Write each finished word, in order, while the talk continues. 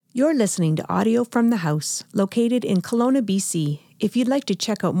You're listening to audio from the house, located in Kelowna, BC. If you'd like to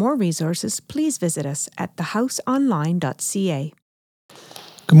check out more resources, please visit us at thehouseonline.ca.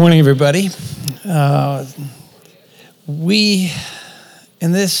 Good morning, everybody. We,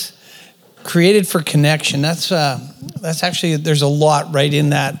 in this created for connection, that's actually, there's a lot right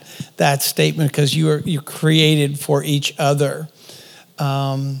in that statement, because you're created for each other.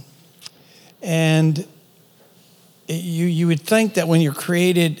 And you would think that when you're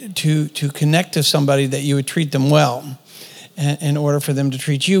created to connect to somebody, that you would treat them well in order for them to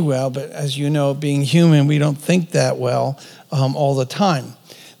treat you well. But as you know, being human, we don't think that well all the time.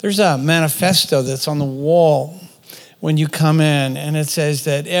 There's a manifesto that's on the wall when you come in, and it says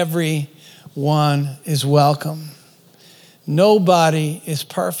that everyone is welcome. Nobody is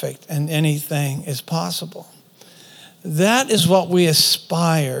perfect, and anything is possible. That is what we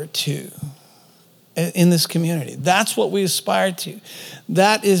aspire to in this community. That's what we aspire to.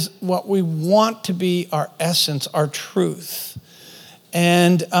 That is what we want to be, our essence, our truth.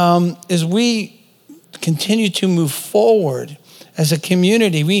 And as we continue to move forward as a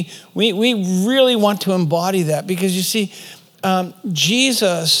community, we really want to embody that, because you see,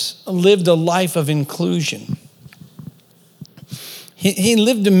 Jesus lived a life of inclusion. He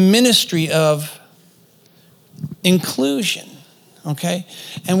lived a ministry of inclusion. Okay?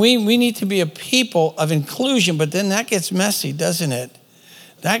 And we need to be a people of inclusion, but then that gets messy, doesn't it?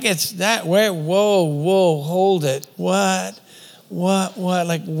 Whoa, hold it. What?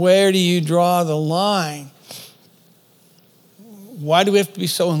 Like, where do you draw the line? Why do we have to be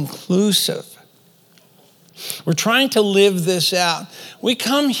so inclusive? We're trying to live this out. We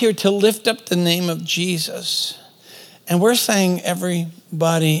come here to lift up the name of Jesus, and we're saying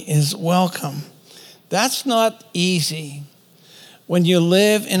everybody is welcome. That's not easy when you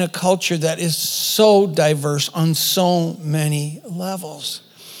live in a culture that is so diverse on so many levels.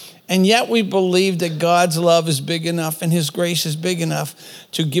 And yet we believe that God's love is big enough and his grace is big enough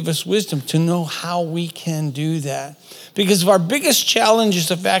to give us wisdom to know how we can do that. Because if our biggest challenge is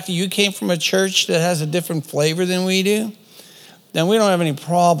the fact that you came from a church that has a different flavor than we do, then we don't have any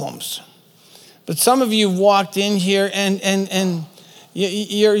problems. But some of you have walked in here and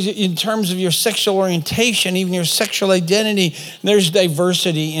you're, in terms of your sexual orientation, even your sexual identity, there's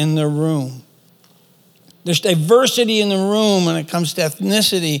diversity in the room. There's diversity in the room when it comes to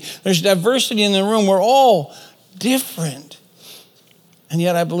ethnicity. There's diversity in the room. We're all different. And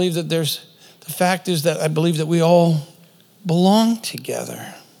yet I believe that the fact is that I believe that we all belong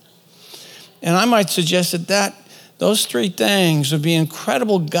together. And I might suggest that those three things would be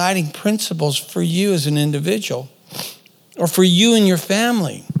incredible guiding principles for you as an individual, or for you and your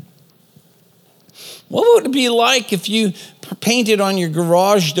family. What would it be like if you painted on your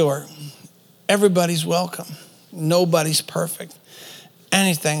garage door, everybody's welcome, nobody's perfect,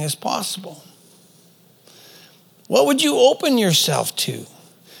 anything is possible? What would you open yourself to?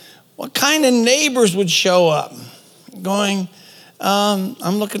 What kind of neighbors would show up going,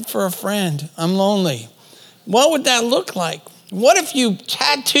 I'm looking for a friend, I'm lonely? What would that look like? What if you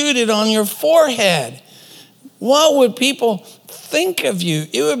tattooed it on your forehead? What would people think of you?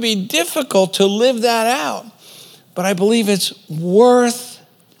 It would be difficult to live that out. But I believe it's worthy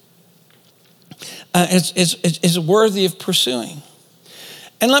of pursuing.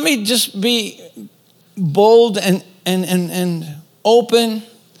 And let me just be bold and open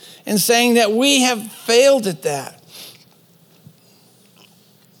in saying that we have failed at that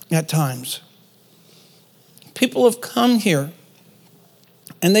at times. People have come here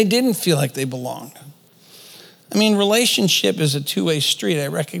and they didn't feel like they belonged. I mean, relationship is a two-way street. I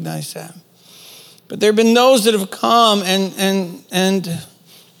recognize that. But there have been those that have come and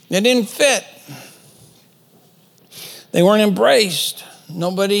they didn't fit. They weren't embraced.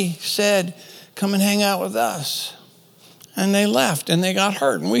 Nobody said, come and hang out with us. And they left and they got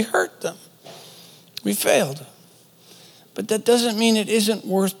hurt, and we hurt them. We failed. But that doesn't mean it isn't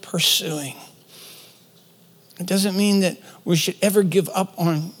worth pursuing. It doesn't mean that we should ever give up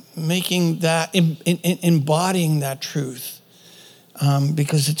on making that, embodying that truth,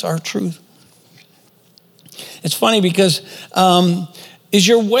 because it's our truth. It's funny because is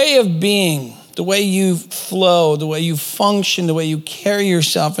your way of being, the way you flow, the way you function, the way you carry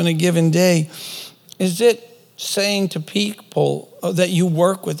yourself in a given day, is it saying to people that you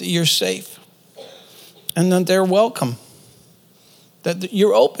work with that you're safe and that they're welcome, that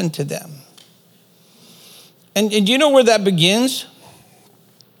you're open to them? And you know where that begins?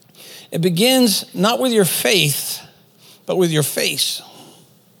 It begins not with your faith, but with your face.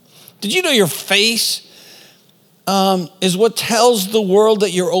 Did you know your face is what tells the world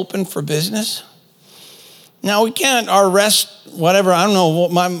that you're open for business? Now we can't, our rest, whatever, I don't know,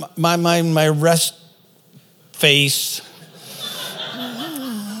 my rest face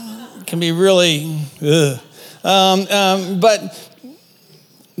can be really, but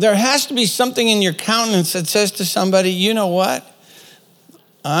there has to be something in your countenance that says to somebody, you know what?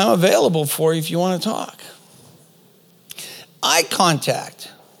 I'm available for you if you want to talk. Eye contact.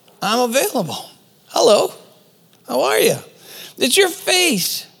 I'm available. Hello. How are you? It's your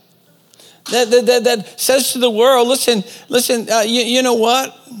face that says to the world, listen. You know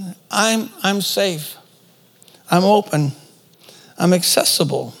what? I'm safe. I'm open. I'm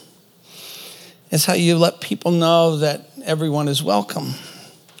accessible. It's how you let people know that everyone is welcome.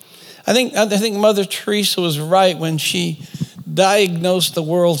 I think Mother Teresa was right when she diagnosed the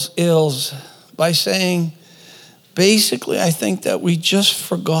world's ills by saying, basically, I think that we just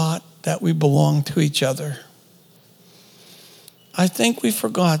forgot that we belong to each other. I think we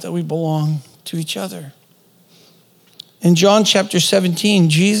forgot that we belong to each other. In John chapter 17,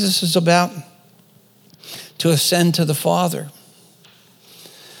 Jesus is about to ascend to the Father.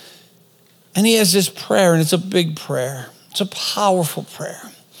 And he has this prayer, and it's a big prayer. It's a powerful prayer.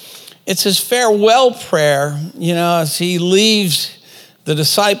 It's his farewell prayer, as he leaves the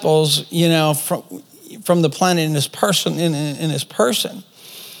disciples, from the planet in his person, in his person.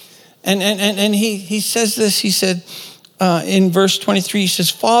 And he says this, he said, in verse 23, he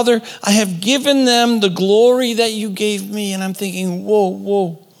says, Father, I have given them the glory that you gave me. And I'm thinking,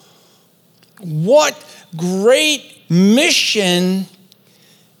 whoa. What great mission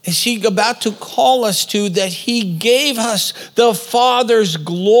is he about to call us to, that he gave us the Father's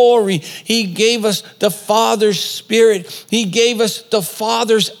glory. He gave us the Father's Spirit. He gave us the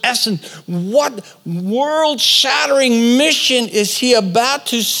Father's essence. What world-shattering mission is he about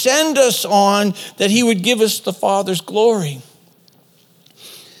to send us on, that he would give us the Father's glory?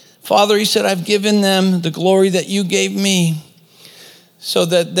 Father, he said, I've given them the glory that you gave me, so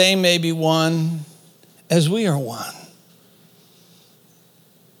that they may be one as we are one.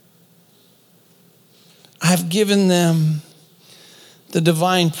 I've given them the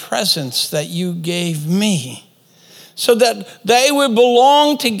divine presence that you gave me, so that they would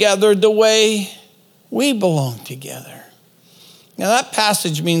belong together the way we belong together. Now that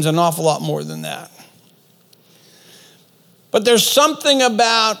passage means an awful lot more than that. But there's something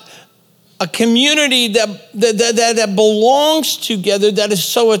about a community that belongs together that is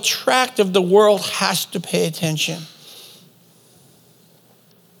so attractive, the world has to pay attention.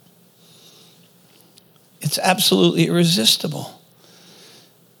 It's absolutely irresistible.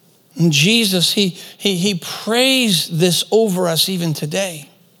 And Jesus, he prays this over us even today.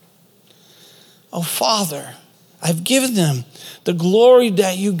 Oh, Father, I've given them the glory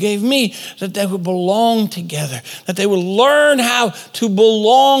that you gave me, that they would belong together, that they would learn how to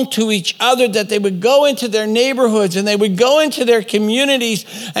belong to each other, that they would go into their neighborhoods and they would go into their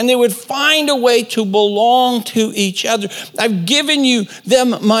communities and they would find a way to belong to each other. I've given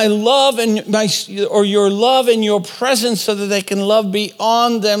them my love or your love and your presence, so that they can love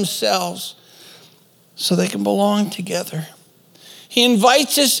beyond themselves, so they can belong together. He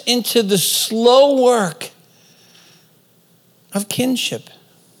invites us into the slow work of kinship.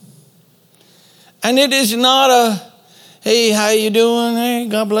 And it is not a, hey, how you doing? Hey,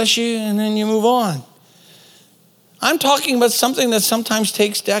 God bless you, and then you move on. I'm talking about something that sometimes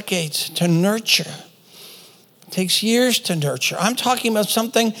takes decades to nurture. It takes years to nurture. I'm talking about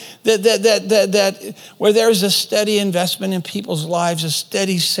something that where there's a steady investment in people's lives, a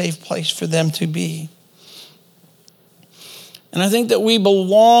steady, safe place for them to be. And I think that we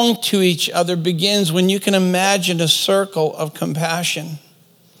belong to each other begins when you can imagine a circle of compassion.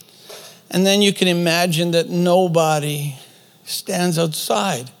 And then you can imagine that nobody stands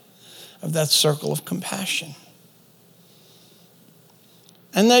outside of that circle of compassion.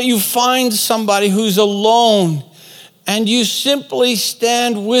 And that you find somebody who's alone and you simply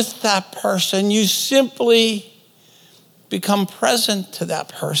stand with that person. You simply become present to that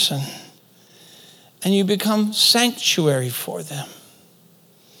person. And you become sanctuary for them.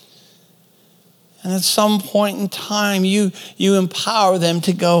 And at some point in time, you empower them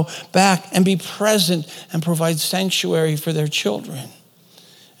to go back and be present and provide sanctuary for their children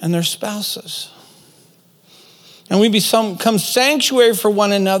and their spouses. And we become sanctuary for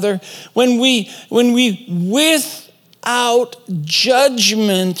one another when we without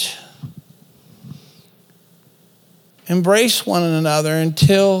judgment embrace one another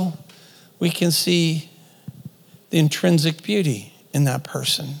until we can see the intrinsic beauty in that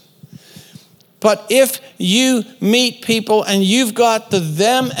person. But if you meet people and you've got the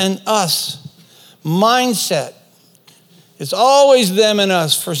them and us mindset, It's always them and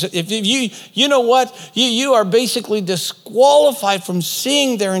us. If you know what? You are basically disqualified from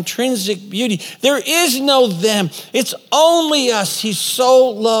seeing their intrinsic beauty. There is no them. It's only us. He so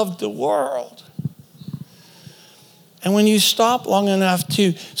loved the world. And when you stop long enough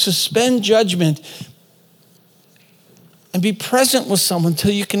to suspend judgment and be present with someone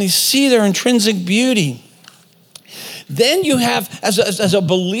until you can see their intrinsic beauty, then you have, as a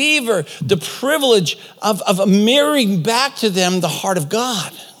believer, the privilege of mirroring back to them the heart of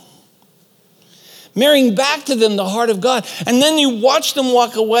God. Mirroring back to them the heart of God. And then you watch them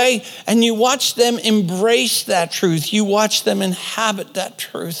walk away and you watch them embrace that truth. You watch them inhabit that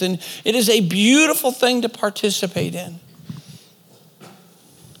truth. And it is a beautiful thing to participate in.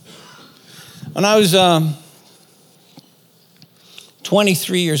 When I was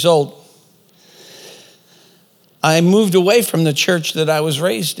 23 years old, I moved away from the church that I was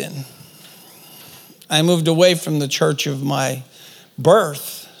raised in. I moved away from the church of my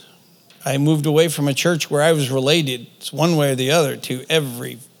birth. I moved away from a church where I was related, one way or the other, to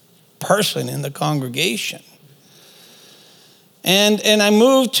every person in the congregation. And I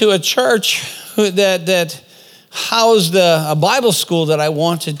moved to a church that housed a Bible school that I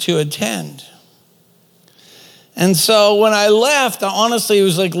wanted to attend. And so when I left, honestly, it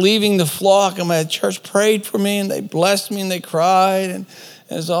was like leaving the flock, and my church prayed for me, and they blessed me, and they cried, and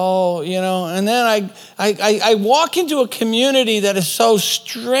it was all, And then I walk into a community that is so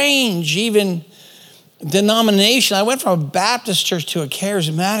strange, even denomination. I went from a Baptist church to a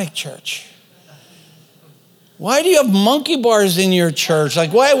charismatic church. Why do you have monkey bars in your church?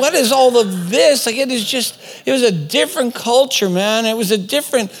 Like, what is all of this? Like, it was a different culture, man. It was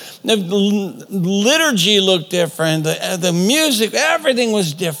the liturgy looked different. The music, everything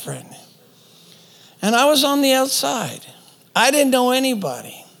was different. And I was on the outside. I didn't know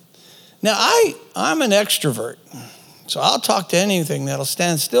anybody. Now, I'm an extrovert, so I'll talk to anything that'll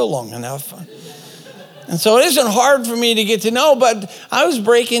stand still long enough. And so it isn't hard for me to get to know, but I was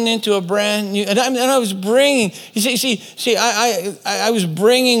breaking into a brand new, and I was bringing, I was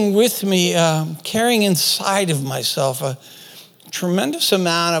bringing with me, carrying inside of myself a tremendous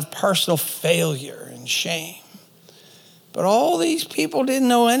amount of personal failure and shame. But all these people didn't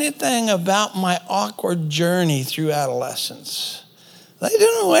know anything about my awkward journey through adolescence. They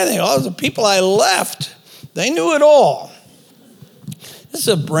didn't know anything. All the people I left, they knew it all. This is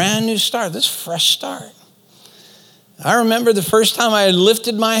a brand new start. This is a fresh start. I remember the first time I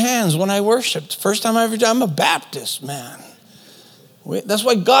lifted my hands when I worshiped. First time I ever did. I'm a Baptist, man. That's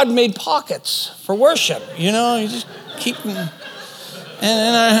why God made pockets for worship. You just keep them.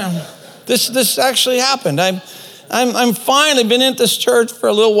 And this actually happened. I'm finally been in this church for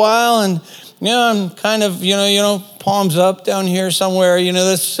a little while, and I'm kind of palms up down here somewhere.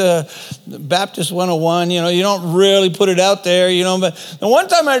 This Baptist 101. You don't really put it out there. But the one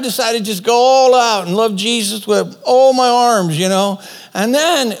time I decided to just go all out and love Jesus with all my arms. And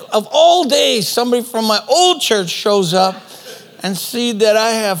then of all days, somebody from my old church shows up and see that I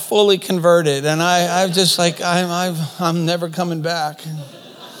have fully converted, and I'm just like I'm never coming back.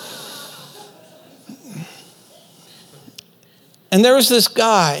 And there was this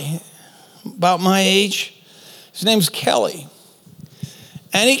guy about my age. His name's Kelly.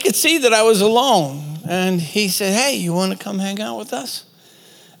 And he could see that I was alone. And he said, hey, you want to come hang out with us?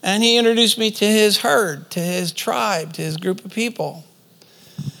 And he introduced me to his herd, to his tribe, to his group of people.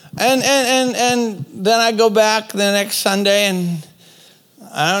 And then I go back the next Sunday, and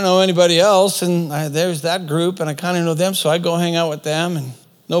I don't know anybody else. And there's that group, and I kind of know them. So I go hang out with them, and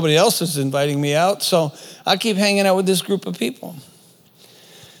nobody else is inviting me out. So I keep hanging out with this group of people.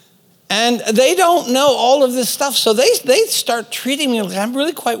 And they don't know all of this stuff. So they start treating me like I'm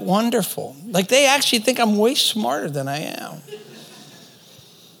really quite wonderful. Like they actually think I'm way smarter than I am.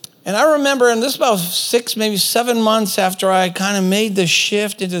 And I remember, and this is about 6, maybe 7 months after I kind of made the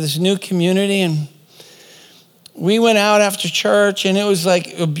shift into this new community. And we went out after church, and it was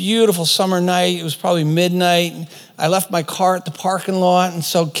like a beautiful summer night. It was probably midnight. I left my car at the parking lot. And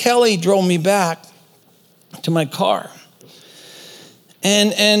so Kelly drove me back to my car.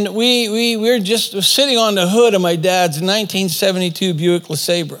 And we were just sitting on the hood of my dad's 1972 Buick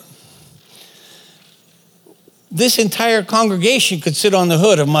LeSabre. This entire congregation could sit on the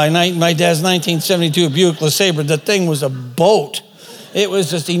hood of my dad's 1972 Buick LeSabre. The thing was a boat. It was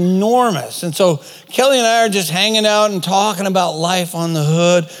just enormous. And so Kelly and I are just hanging out and talking about life on the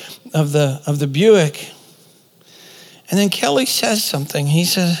hood of the Buick. And then Kelly says something. He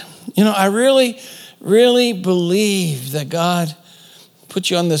says, I really, really believe that God put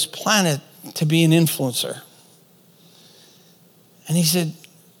you on this planet to be an influencer. And he said,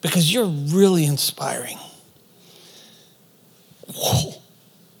 because you're really inspiring. whoa.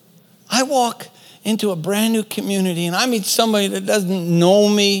 I walk into a brand new community and I meet somebody that doesn't know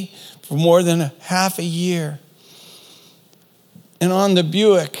me for more than a half a year. And on the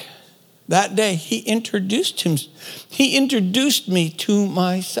Buick that day, he introduced me to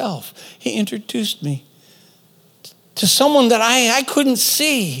myself. He introduced me to someone that I couldn't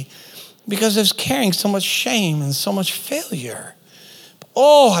see because I was carrying so much shame and so much failure.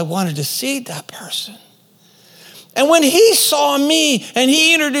 Oh, I wanted to see that person. And when he saw me and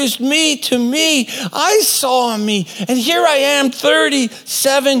he introduced me to me, I saw me. And here I am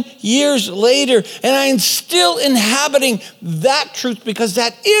 37 years later, and I am still inhabiting that truth because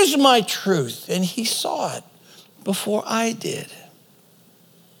that is my truth. And he saw it before I did.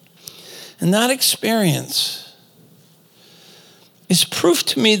 And that experience is proof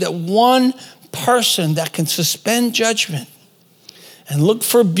to me that one person that can suspend judgment and look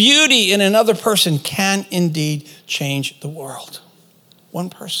for beauty in another person can indeed change the world. One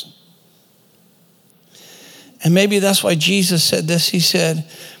person. And maybe that's why Jesus said this. He said,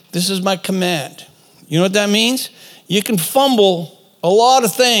 this is my command. You know what that means? You can fumble a lot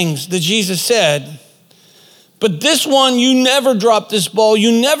of things that Jesus said, but this one, you never drop this ball.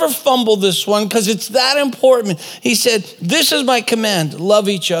 You never fumble this one because it's that important. He said, this is my command. Love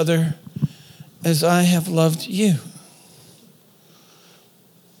each other as I have loved you.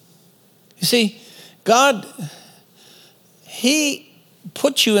 You see, God, he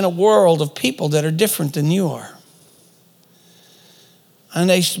put you in a world of people that are different than you are. And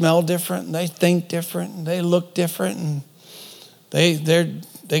they smell different, and they think different, and they look different, and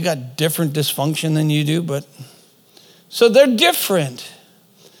they got different dysfunction than you do, but so they're different.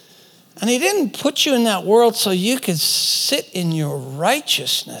 And he didn't put you in that world so you could sit in your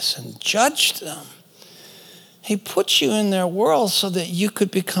righteousness and judge them. He put you in their world so that you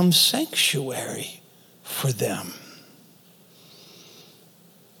could become sanctuary for them.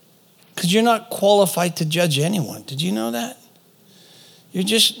 Because you're not qualified to judge anyone. Did you know that? You're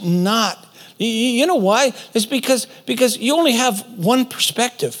just not. You know why? It's because you only have one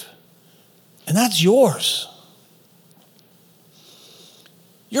perspective, and that's yours.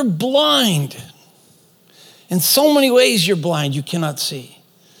 You're blind. In so many ways you're blind, you cannot see.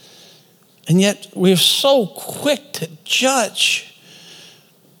 And yet we're so quick to judge.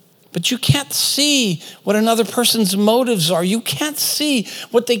 But you can't see what another person's motives are. You can't see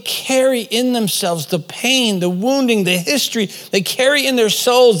what they carry in themselves, the pain, the wounding, the history they carry in their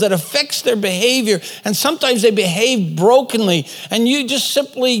souls that affects their behavior. And sometimes they behave brokenly. And you just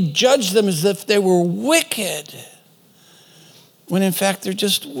simply judge them as if they were wicked, when in fact they're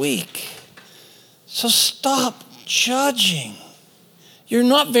just weak. So stop judging. You're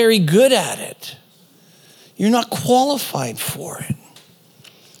not very good at it. You're not qualified for it.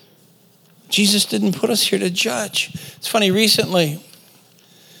 Jesus didn't put us here to judge. It's funny, recently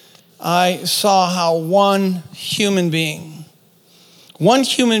I saw how one human being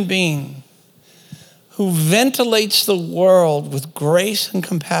who ventilates the world with grace and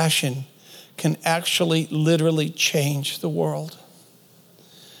compassion can actually literally change the world.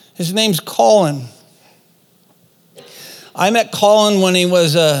 His name's Colin. I met Colin when he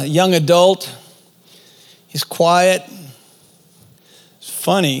was a young adult. He's quiet, he's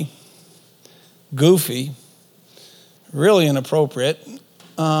funny, goofy, really inappropriate.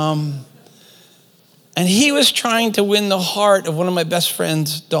 And he was trying to win the heart of one of my best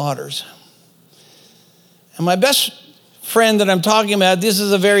friend's daughters. And my best friend that I'm talking about, this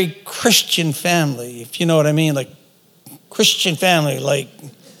is a very Christian family, if you know what I mean, like Christian family, like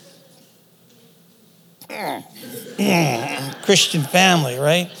Christian family,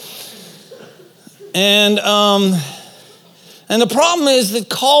 right? And the problem is that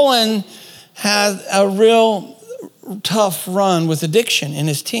Colin had a real tough run with addiction in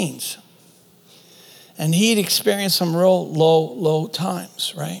his teens. And he'd experienced some real low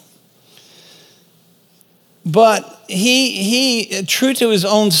times, right? But he true to his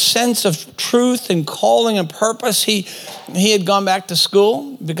own sense of truth and calling and purpose, he had gone back to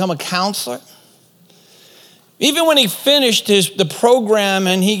school, become a counselor. Even when he finished the program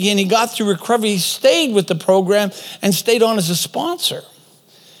and he got through recovery, he stayed with the program and stayed on as a sponsor.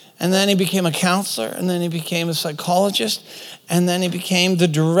 And then he became a counselor, and then he became a psychologist, and then he became the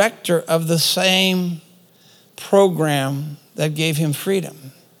director of the same program that gave him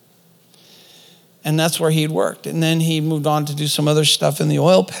freedom. And that's where he'd worked. And then he moved on to do some other stuff in the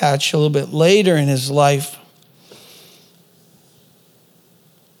oil patch a little bit later in his life.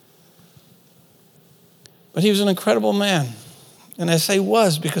 But he was an incredible man. And I say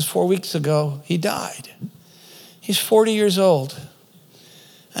was because 4 weeks ago he died. He's 40 years old.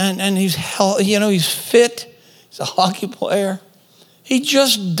 And he's fit. He's a hockey player. He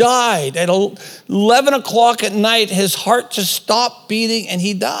just died. At 11 o'clock at night, his heart just stopped beating and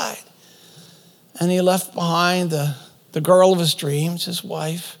he died. And he left behind the girl of his dreams, his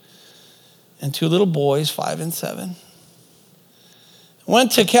wife, and 2 little boys, 5 and 7.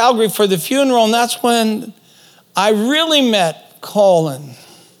 Went to Calgary for the funeral, and that's when I really met Colin.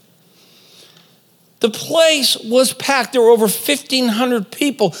 The place was packed. There were over 1,500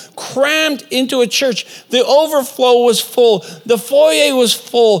 people crammed into a church. The overflow was full. The foyer was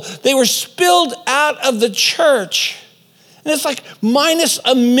full. They were spilled out of the church. And it's like minus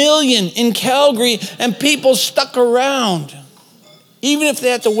 1 million in Calgary, and people stuck around, even if they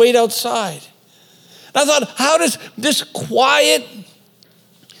had to wait outside. And I thought, how does this quiet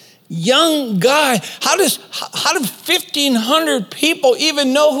young guy, how do 1,500 people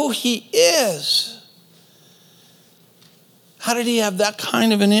even know who he is? How did he have that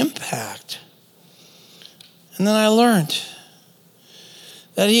kind of an impact? And then I learned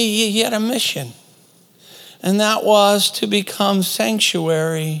that he had a mission. And that was to become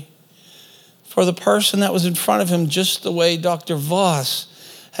sanctuary for the person that was in front of him, just the way Dr. Voss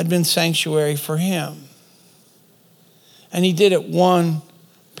had been sanctuary for him. And he did it one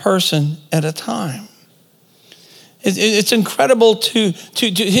person at a time. It's incredible to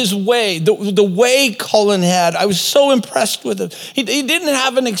his way, the way Colin had. I was so impressed with him. He didn't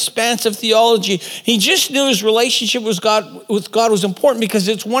have an expansive theology. He just knew his relationship with God was important because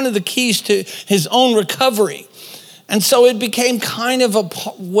it's one of the keys to his own recovery. And so it became kind of a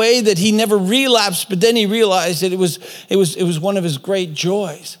way that he never relapsed, but then he realized that it was one of his great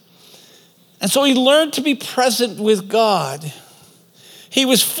joys. And so he learned to be present with God. He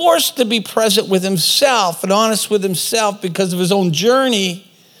was forced to be present with himself and honest with himself because of his own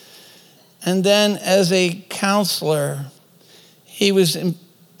journey. And then as a counselor, he was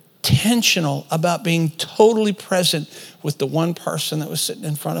intentional about being totally present with the one person that was sitting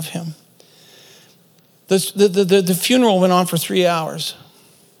in front of him. The funeral went on for 3 hours.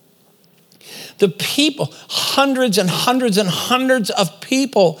 The people, hundreds and hundreds and hundreds of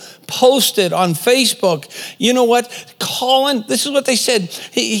people posted on Facebook. You know what? Colin, this is what they said.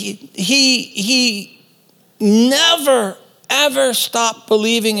 He never, ever stopped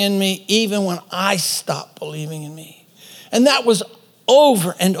believing in me, even when I stopped believing in me. And that was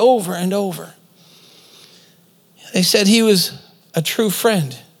over and over and over. They said he was a true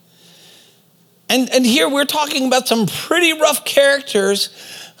friend. And here we're talking about some pretty rough characters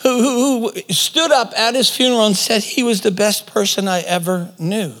who stood up at his funeral and said he was the best person I ever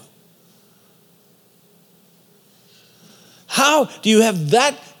knew. How do you have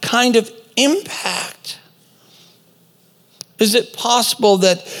that kind of impact? Is it possible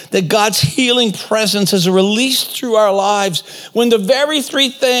that God's healing presence is released through our lives when the very 3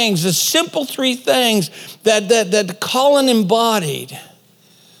 things, the simple 3 things that Colin embodied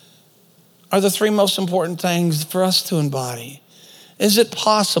are the 3 most important things for us to embody? Is it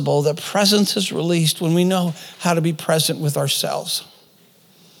possible that presence is released when we know how to be present with ourselves?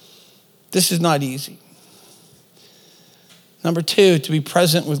 This is not easy. Number 2, to be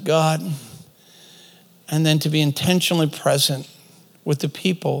present with God, and then to be intentionally present with the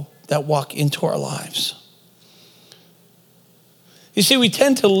people that walk into our lives. You see, we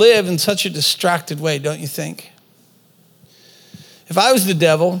tend to live in such a distracted way, don't you think? If I was the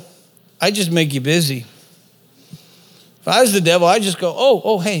devil, I'd just make you busy. If I was the devil, I'd just go,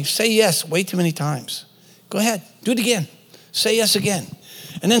 oh, hey, say yes way too many times. Go ahead, do it again. Say yes again.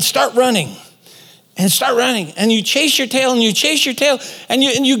 And then start running. And you chase your tail and you chase your tail. And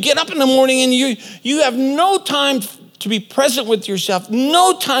you get up in the morning and you have no time to be present with yourself.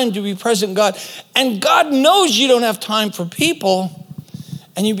 No time to be present with God. And God knows you don't have time for people.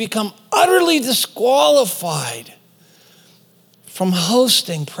 And you become utterly disqualified from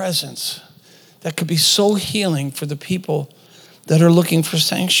hosting presence that could be so healing for the people that are looking for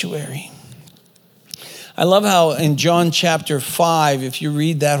sanctuary. I love how in John chapter 5, if you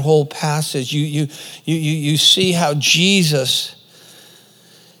read that whole passage, you see how Jesus,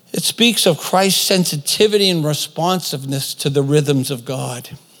 it speaks of Christ's sensitivity and responsiveness to the rhythms of God.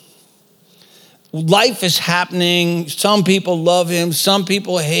 Life is happening. Some people love him. Some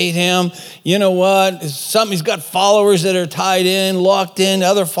people hate him. You know what? He's got followers that are tied in, locked in,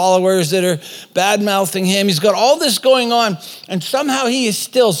 other followers that are bad-mouthing him. He's got all this going on, and somehow he is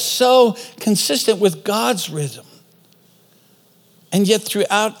still so consistent with God's rhythm. And yet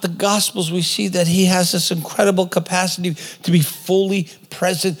throughout the Gospels, we see that he has this incredible capacity to be fully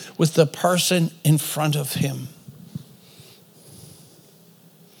present with the person in front of him.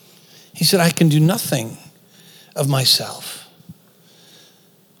 He said, I can do nothing of myself.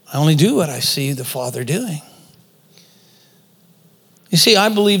 I only do what I see the Father doing. You see, I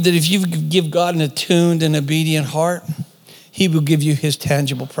believe that if you give God an attuned and obedient heart, he will give you his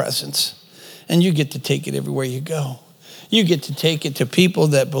tangible presence. And you get to take it everywhere you go. You get to take it to people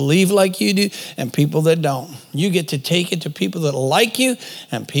that believe like you do and people that don't. You get to take it to people that like you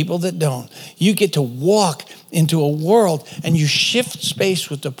and people that don't. You get to walk into a world and you shift space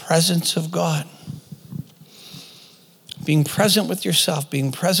with the presence of God. Being present with yourself,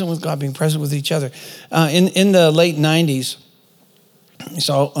 being present with God, being present with each other. In the late 90s,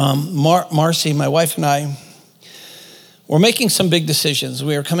 so Marcy, my wife, and I were making some big decisions.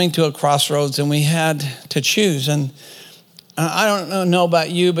 We were coming to a crossroads and we had to choose. And I don't know about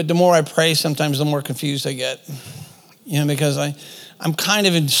you, but the more I pray, sometimes the more confused I get. Because I'm kind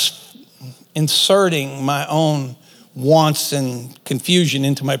of inserting my own wants and confusion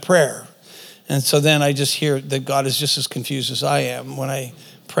into my prayer. And so then I just hear that God is just as confused as I am when I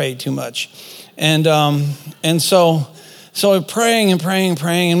pray too much. And so we're praying and praying and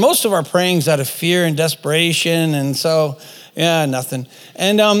praying. And most of our praying is out of fear and desperation. And so, nothing.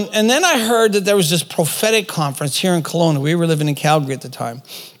 And then I heard that there was this prophetic conference here in Kelowna. We were living in Calgary at the time.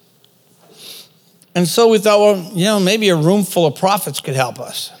 And so we thought, maybe a room full of prophets could help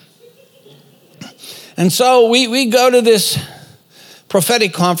us. And so we go to this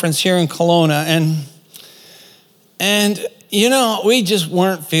prophetic conference here in Kelowna, and we just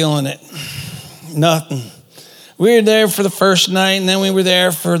weren't feeling it. Nothing. We were there for the first night, and then we were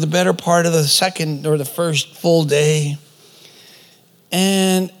there for the better part of the second or the first full day.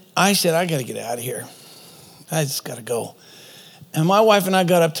 And I said, I got to get out of here. I just got to go. And my wife and I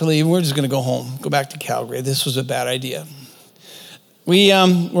got up to leave. We're just going to go home, go back to Calgary. This was a bad idea. We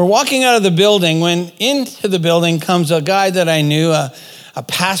were walking out of the building when into the building comes a guy that I knew, a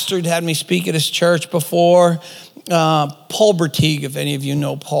pastor who'd had me speak at his church before, Paul Bertigue, if any of you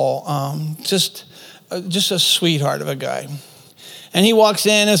know Paul, just a sweetheart of a guy. And he walks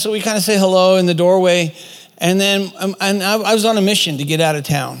in, and so we kind of say hello in the doorway, and then I was on a mission to get out of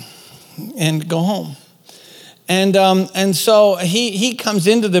town and go home. And so he comes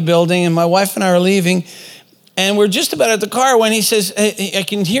into the building, and my wife and I are leaving, and we're just about at the car when he says, I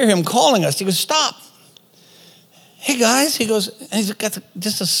can hear him calling us. He goes, stop. Hey, guys. He goes, and he's got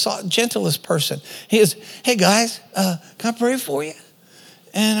just the gentlest person. He goes, hey, guys, can I pray for you?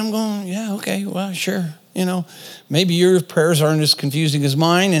 And I'm going, yeah, okay, well, sure. Maybe your prayers aren't as confusing as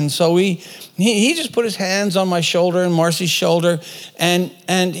mine. And so he just put his hands on my shoulder and Marcy's shoulder. And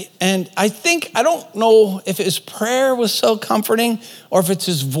I don't know if his prayer was so comforting or if it's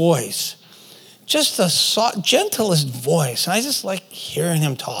his voice. Just the gentlest voice. I just like hearing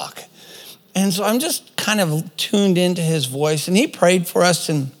him talk. And so I'm just kind of tuned into his voice. And he prayed for us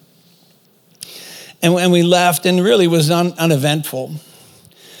and we left, and really was uneventful.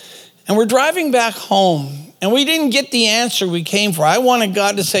 And we're driving back home, and we didn't get the answer we came for. I wanted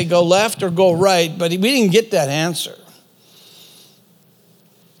God to say go left or go right, but we didn't get that answer.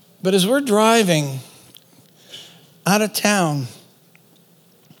 But as we're driving out of town,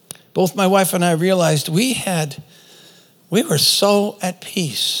 both my wife and I realized we were so at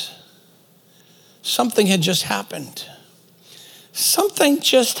peace. Something had just happened. Something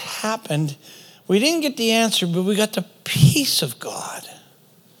just happened. We didn't get the answer, but we got the peace of God.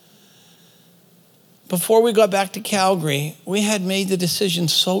 Before we got back to Calgary, we had made the decision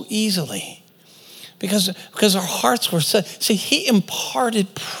so easily because our hearts were set. See, he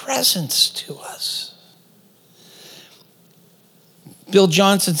imparted presence to us. Bill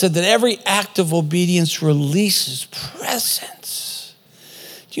Johnson said that every act of obedience releases presence.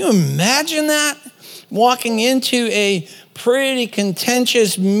 Do you imagine that? Walking into a pretty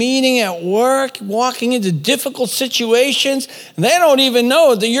contentious meeting at work, walking into difficult situations, and they don't even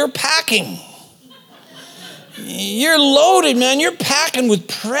know that you're packing. You're loaded, man. You're packing with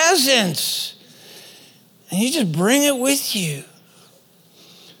presence. And you just bring it with you.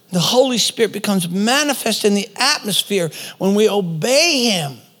 The Holy Spirit becomes manifest in the atmosphere when we obey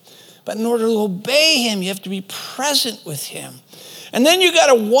him. But in order to obey him, you have to be present with him. And then you got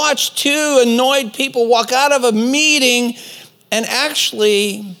to watch two annoyed people walk out of a meeting and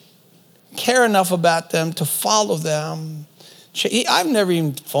actually care enough about them to follow them. I've never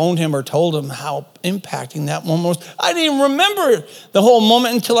even phoned him or told him how impacting that moment was. I didn't even remember the whole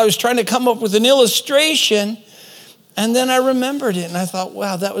moment until I was trying to come up with an illustration. And then I remembered it, and I thought,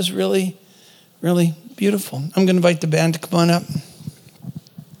 wow, that was really, really beautiful. I'm going to invite the band to come on up.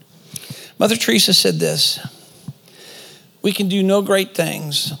 Mother Teresa said this: we can do no great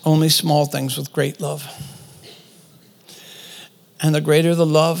things, only small things with great love. And the greater the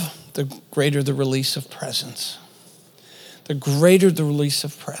love, the greater the release of presence. The greater the release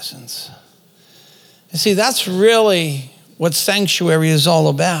of presence. And see, that's really what sanctuary is all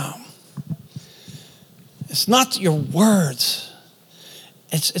about. It's not your words.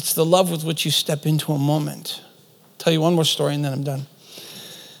 It's the love with which you step into a moment. I'll tell you one more story and then I'm done.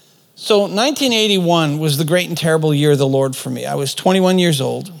 So 1981 was the great and terrible year of the Lord for me. I was 21 years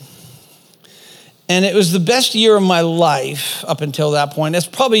old. And it was the best year of my life up until that point. That's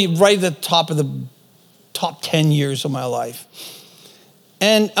probably right at the top of the top 10 years of my life.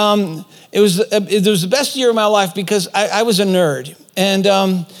 And it was the best year of my life because I was a nerd. And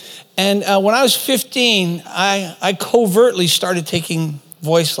when I was 15, I covertly started taking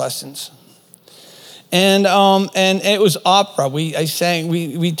voice lessons. And it was opera. We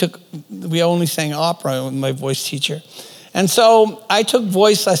only sang opera with my voice teacher. And so I took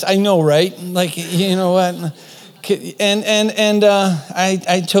voice lessons. I know, right? Like, you know what? And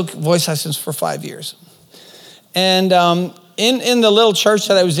I took voice lessons for 5 years. And in the little church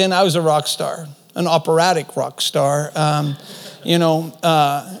that I was in, I was a rock star, an operatic rock star.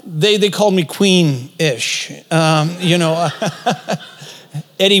 They called me Queen-ish.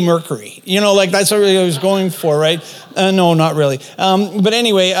 Eddie Mercury. Like that's what I was going for, right? No, not really. But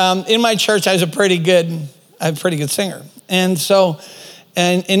anyway, in my church, I was a pretty good singer. And so,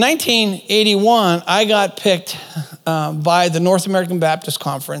 in 1981, I got picked by the North American Baptist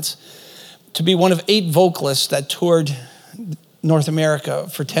Conference to be one of 8 vocalists that toured North America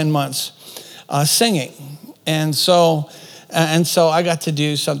for 10 months singing. And so I got to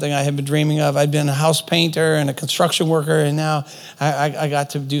do something I had been dreaming of. I'd been a house painter and a construction worker, and now I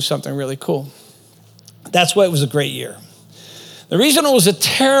got to do something really cool. That's why it was a great year. The reason it was a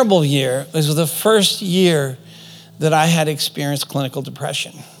terrible year was the first year that I had experienced clinical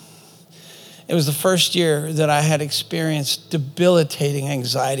depression. It was the first year that I had experienced debilitating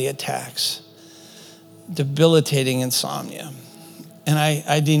anxiety attacks, debilitating insomnia. And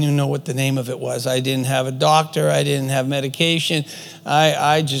I didn't even know what the name of it was. I didn't have a doctor. I didn't have medication.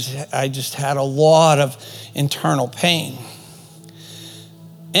 I just had a lot of internal pain.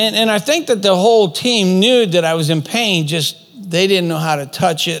 And I think that the whole team knew that I was in pain, just they didn't know how to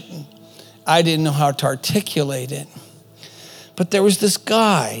touch it. I didn't know how to articulate it. But there was this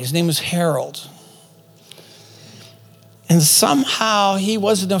guy, his name was Harold. And somehow he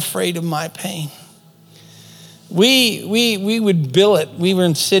wasn't afraid of my pain. We would bill it. We were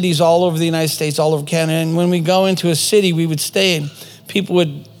in cities all over the United States, all over Canada. And when we go into a city, we would stay and people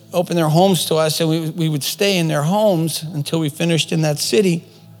would open their homes to us and we would stay in their homes until we finished in that city.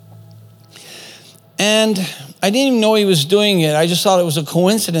 And I didn't even know he was doing it. I just thought it was a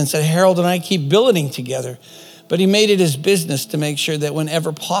coincidence that Harold and I keep billeting together. But he made it his business to make sure that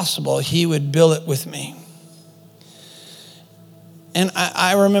whenever possible, he would bill it with me. And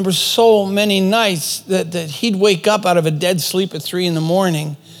I remember so many nights that he'd wake up out of a dead sleep at 3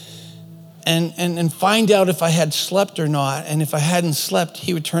 a.m. and find out if I had slept or not. And if I hadn't slept,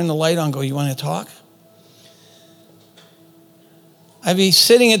 he would turn the light on and go, "You want to talk?" I'd be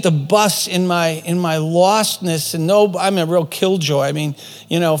sitting at the bus in my lostness, and I'm a real killjoy. I mean,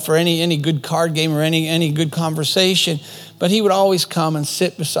 for any good card game or any good conversation. But he would always come and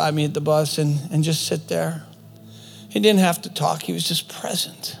sit beside me at the bus and just sit there. He didn't have to talk. He was just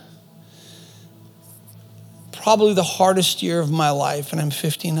present. Probably the hardest year of my life, and I'm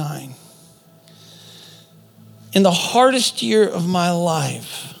 59. In the hardest year of my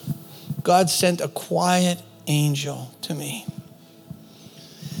life, God sent a quiet angel to me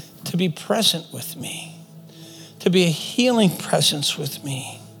to be present with me, to be a healing presence with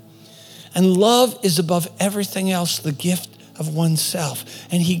me. And love is above everything else, the gift of oneself.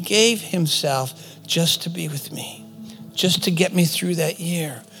 And he gave himself just to be with me, just to get me through that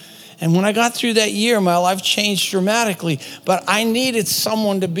year. And when I got through that year, my life changed dramatically, but I needed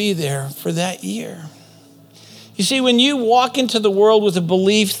someone to be there for that year. You see, when you walk into the world with a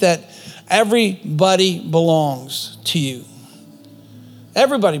belief that everybody belongs to you,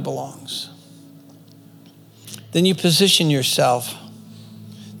 everybody belongs, then you position yourself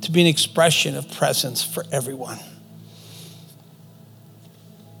to be an expression of presence for everyone.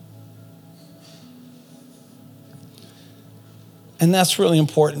 And that's really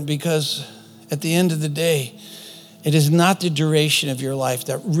important because at the end of the day, it is not the duration of your life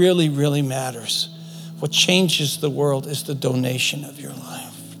that really, really matters. What changes the world is the donation of your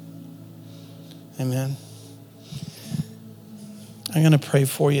life. Amen. I'm going to pray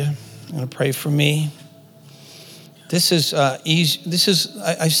for you. I'm going to pray for me. This is easy.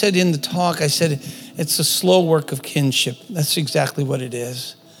 I said in the talk, I said it's a slow work of kinship. That's exactly what it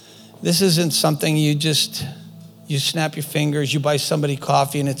is. This isn't something you snap your fingers, you buy somebody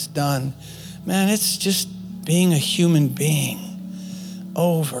coffee and it's done. Man, it's just being a human being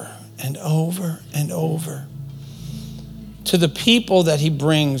over and over and over. to the people that he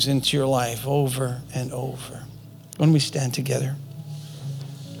brings into your life over and over. When we stand together.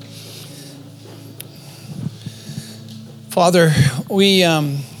 Father, we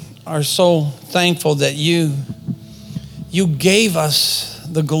are so thankful that you gave us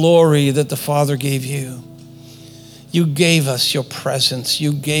the glory that the Father gave you. You gave us your presence.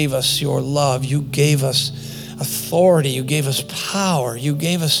 You gave us your love. You gave us authority. You gave us power. You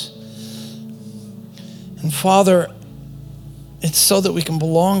gave us... And Father, it's so that we can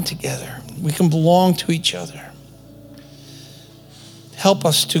belong together. We can belong to each other. Help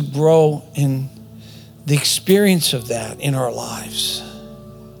us to grow in the experience of that in our lives.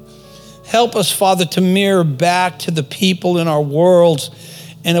 Help us, Father, to mirror back to the people in our world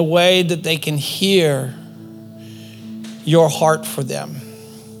in a way that they can hear your heart for them,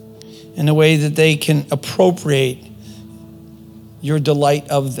 in a way that they can appropriate your delight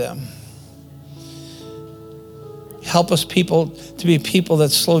of them. Help us to be people that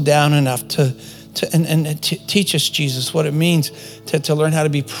slow down enough to teach us, Jesus, what it means to learn how to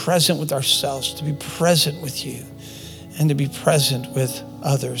be present with ourselves, to be present with you, and to be present with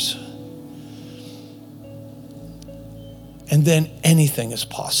others. And then anything is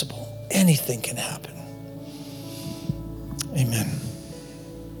possible. Anything can happen. Amen.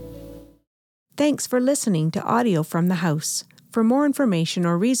 Thanks for listening to audio from the house. For more information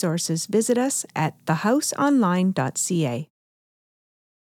or resources, visit us at thehouseonline.ca.